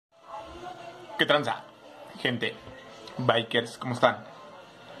¿Qué tranza? Gente, bikers, ¿cómo están?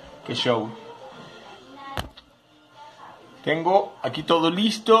 ¿Qué show? Tengo aquí todo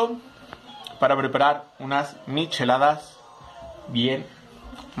listo para preparar unas micheladas bien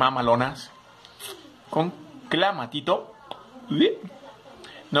mamalonas con clamatito.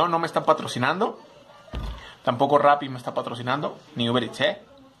 No me están patrocinando. Tampoco Rappi me está patrocinando, ni Uber Eats, ¿eh?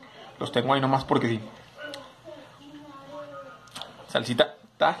 Los tengo ahí nomás porque sí. Salsita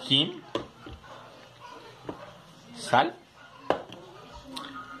tajín, sal,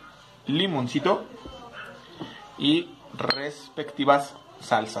 limoncito y respectivas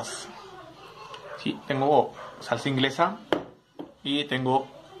salsas. Sí, tengo salsa inglesa y tengo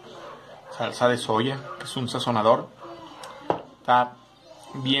salsa de soya, que es un sazonador. Está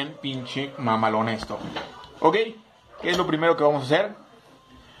bien pinche mamalón esto. Ok, ¿qué es lo primero que vamos a hacer?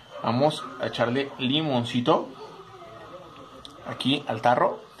 Vamos a echarle limoncito aquí al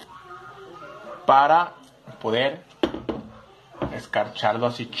tarro para poder escarcharlo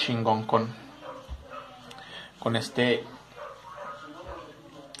así chingón con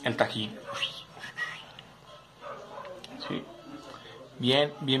el tajín. Sí.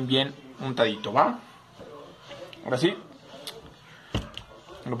 Bien untadito, ¿va? Ahora sí,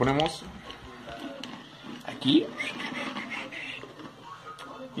 lo ponemos aquí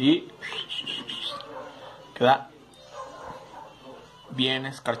y queda bien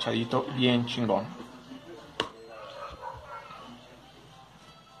escarchadito, bien chingón.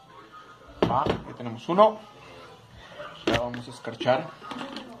 Va, ya tenemos uno. Ya vamos a escarchar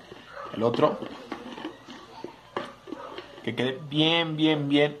el otro, que quede bien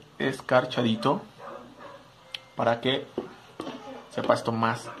escarchadito para que sepa esto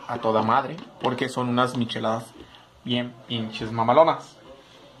más a toda madre, porque son unas micheladas bien pinches mamalonas.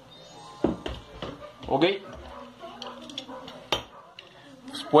 Ok,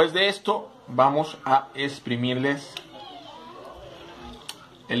 después de esto vamos a exprimirles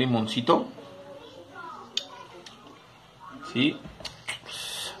el limoncito. Sí.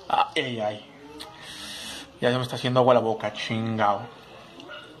 Ay. Ya se me está haciendo agua la boca, chingao.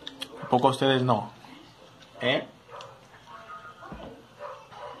 ¿A poco ustedes no? ¿Eh?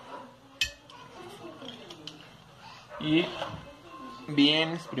 Y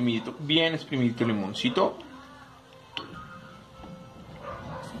bien exprimidito el limoncito.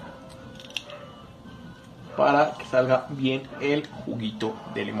 Para que salga bien el juguito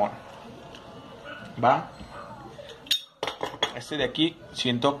de limón. ¿Va? Este de aquí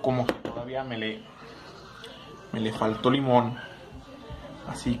siento como que todavía me le faltó limón.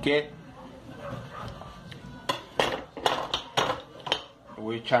 Así que le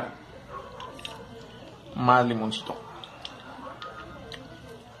voy a echar más limoncito.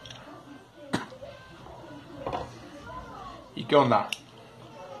 ¿Y qué onda?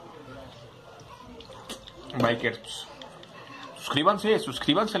 Bikers,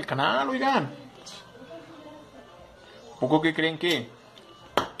 suscríbanse al canal, oigan. ¿Poco que creen que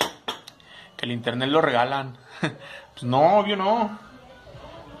el internet lo regalan? Pues no, obvio no.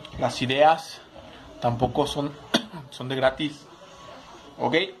 Las ideas tampoco son de gratis.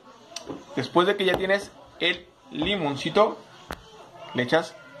 Ok, después de que ya tienes el limoncito, le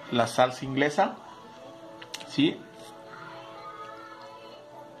echas la salsa inglesa, ¿sí?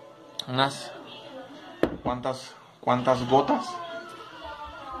 Unas cuantas gotas.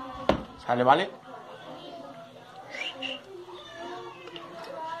 ¿Sale, vale?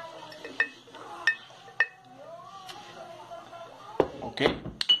 Ok.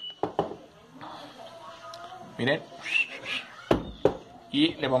 Miren.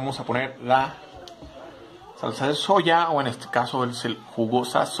 Y le vamos a poner la salsa de soya, o en este caso es el jugo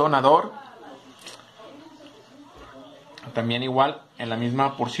sazonador. También igual en la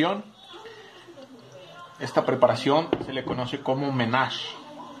misma porción. Esta preparación se le conoce como menage.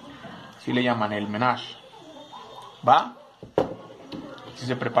 Así le llaman, el menage. ¿Va? Así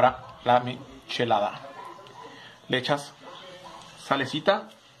se prepara la michelada. Le echas salecita.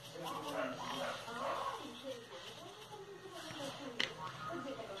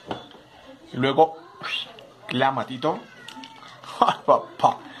 Y luego clamatito.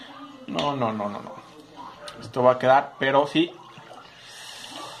 No. Esto va a quedar, pero sí,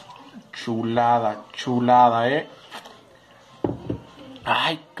 chulada,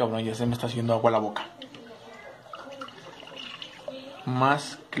 Ay, cabrón, ya se me está haciendo agua la boca.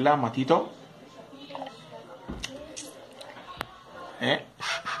 Más clamatito.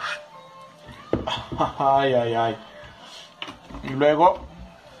 Ay. Y luego,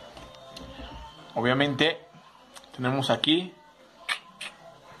 obviamente, tenemos aquí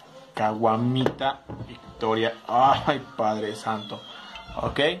caguamita Victoria. Ay, Padre Santo.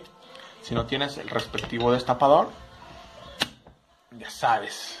 Ok. Si no tienes el respectivo destapador, ya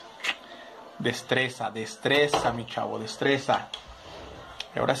sabes. Destreza, destreza, mi chavo, destreza.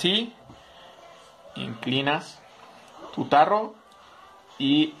 Y ahora sí, inclinas tu tarro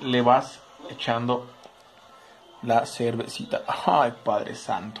y le vas echando la cervecita. Ay, Padre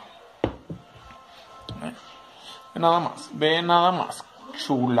Santo. Ve nada más,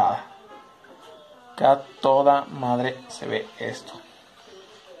 chulada. Que a toda madre se ve esto.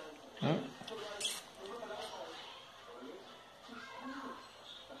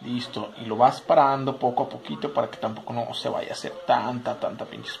 Listo, y lo vas parando poco a poquito para que tampoco no se vaya a hacer tanta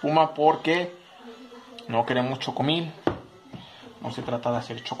pinche espuma, porque no queremos chocomil. No se trata de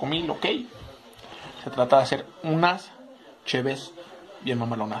hacer chocomil, ¿ok? Se trata de hacer unas cheves bien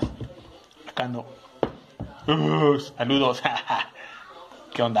mamalonas. Acá ando. Saludos.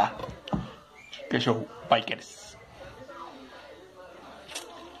 ¿Qué onda? ¿Qué show, bikers?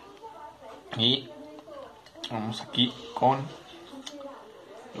 Y vamos aquí con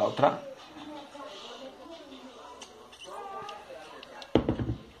la otra.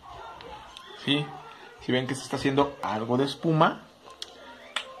 Sí, si ven que se está haciendo algo de espuma,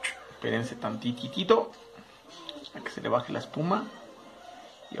 espérense tantitito a que se le baje la espuma.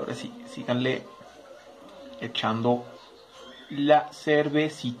 Y ahora sí, síganle echando la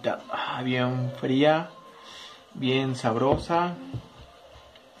cervecita. Bien fría, bien sabrosa.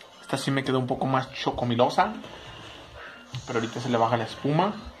 Esta sí me quedó un poco más chocomilosa, pero ahorita se le baja la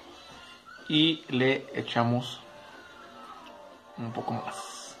espuma y le echamos un poco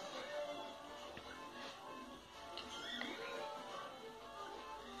más.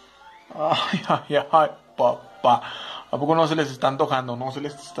 Ay, ay, ay, papá. ¿A poco no se les está antojando? ¿No se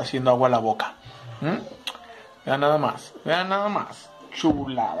les está haciendo agua a la boca? Vean nada más, vean nada más.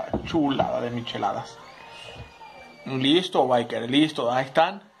 Chulada, chulada de micheladas. Listo, biker, listo. Ahí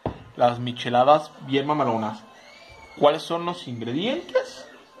están las micheladas bien mamalonas. ¿Cuáles son los ingredientes?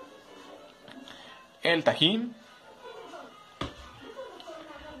 El tajín,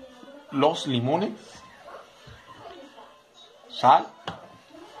 los limones, sal,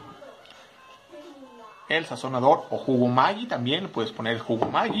 el sazonador o jugo Maggi, también puedes poner el jugo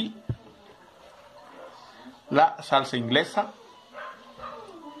Maggi, la salsa inglesa,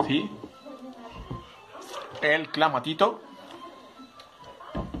 ¿sí? El clamatito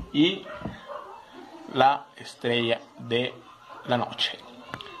y la estrella de la noche,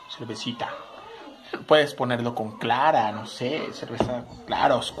 cervecita. Puedes ponerlo con clara, no sé, cerveza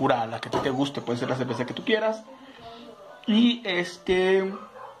clara, oscura, la que a ti te guste, puede ser la cerveza que tú quieras. Y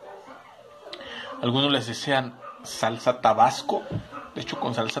algunos les desean salsa tabasco. De hecho,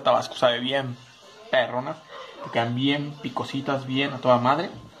 con salsa tabasco sabe bien perrona, te quedan bien picositas, bien a toda madre.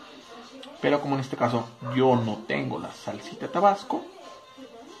 Pero como en este caso yo no tengo la salsita tabasco,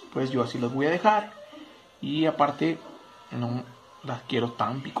 pues yo así las voy a dejar. Y aparte no las quiero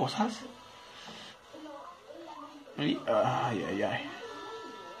tan picosas. Y ay, ay, ay.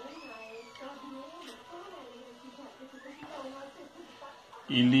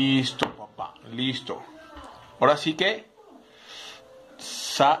 Y listo, papá, listo. Ahora sí que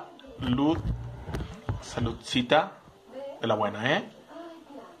salud, saludcita de la buena, ¿eh?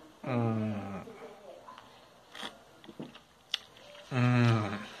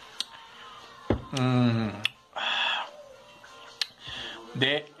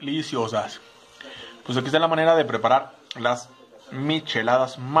 Deliciosas. Pues aquí está la manera de preparar las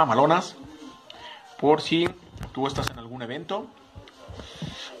micheladas mamalonas. Por si tú estás en algún evento,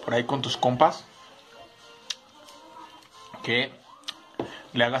 por ahí con tus compas, que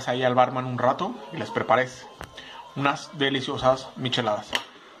le hagas ahí al barman un rato y les prepares unas deliciosas micheladas.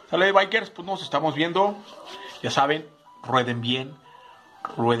 Sale, bikers, pues nos estamos viendo. Ya saben, rueden bien,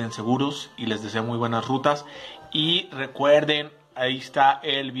 rueden seguros y les deseo muy buenas rutas. Y recuerden, ahí está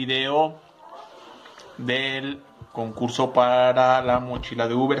el video del concurso para la mochila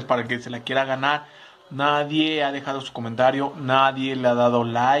de Uber, para el que se la quiera ganar. Nadie ha dejado su comentario, nadie le ha dado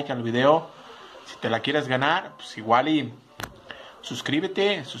like al video. Si te la quieres ganar, pues igual y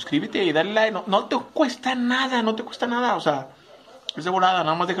suscríbete y dale like. No te cuesta nada, no te cuesta nada, o sea, es de volada,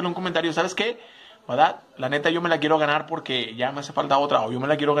 nada más déjale un comentario. ¿Sabes qué? ¿Verdad? La neta yo me la quiero ganar porque ya me hace falta otra, o yo me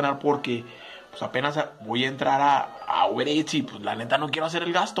la quiero ganar porque pues apenas voy a entrar a Uber Eats y pues la neta no quiero hacer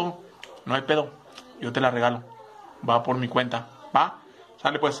el gasto. No hay pedo, yo te la regalo, va por mi cuenta, va.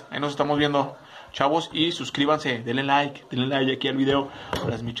 Sale pues, ahí nos estamos viendo, chavos, y suscríbanse, denle like aquí al video,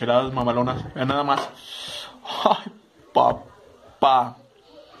 las micheladas mamalonas. Vean nada más. Ay, papá.